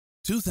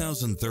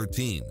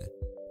2013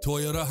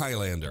 Toyota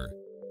Highlander.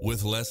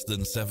 With less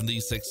than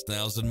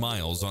 76,000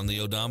 miles on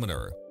the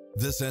odometer,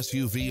 this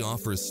SUV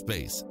offers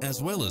space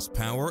as well as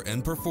power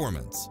and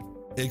performance.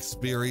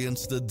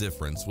 Experience the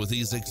difference with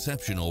these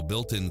exceptional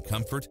built-in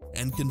comfort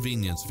and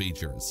convenience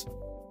features.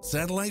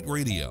 Satellite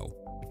radio,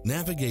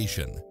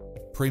 navigation,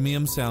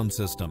 premium sound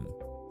system,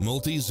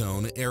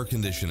 multi-zone air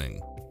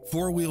conditioning,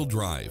 four-wheel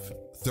drive,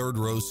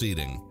 third-row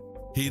seating,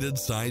 heated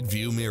side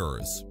view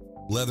mirrors,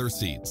 leather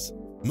seats,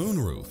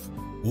 moonroof,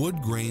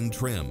 wood grain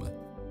trim,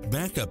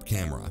 backup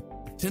camera,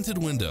 tinted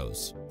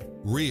windows,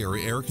 rear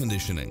air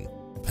conditioning,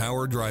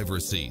 power driver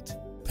seat,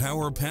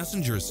 power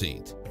passenger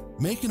seat.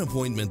 Make an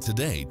appointment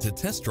today to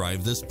test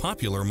drive this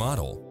popular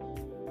model.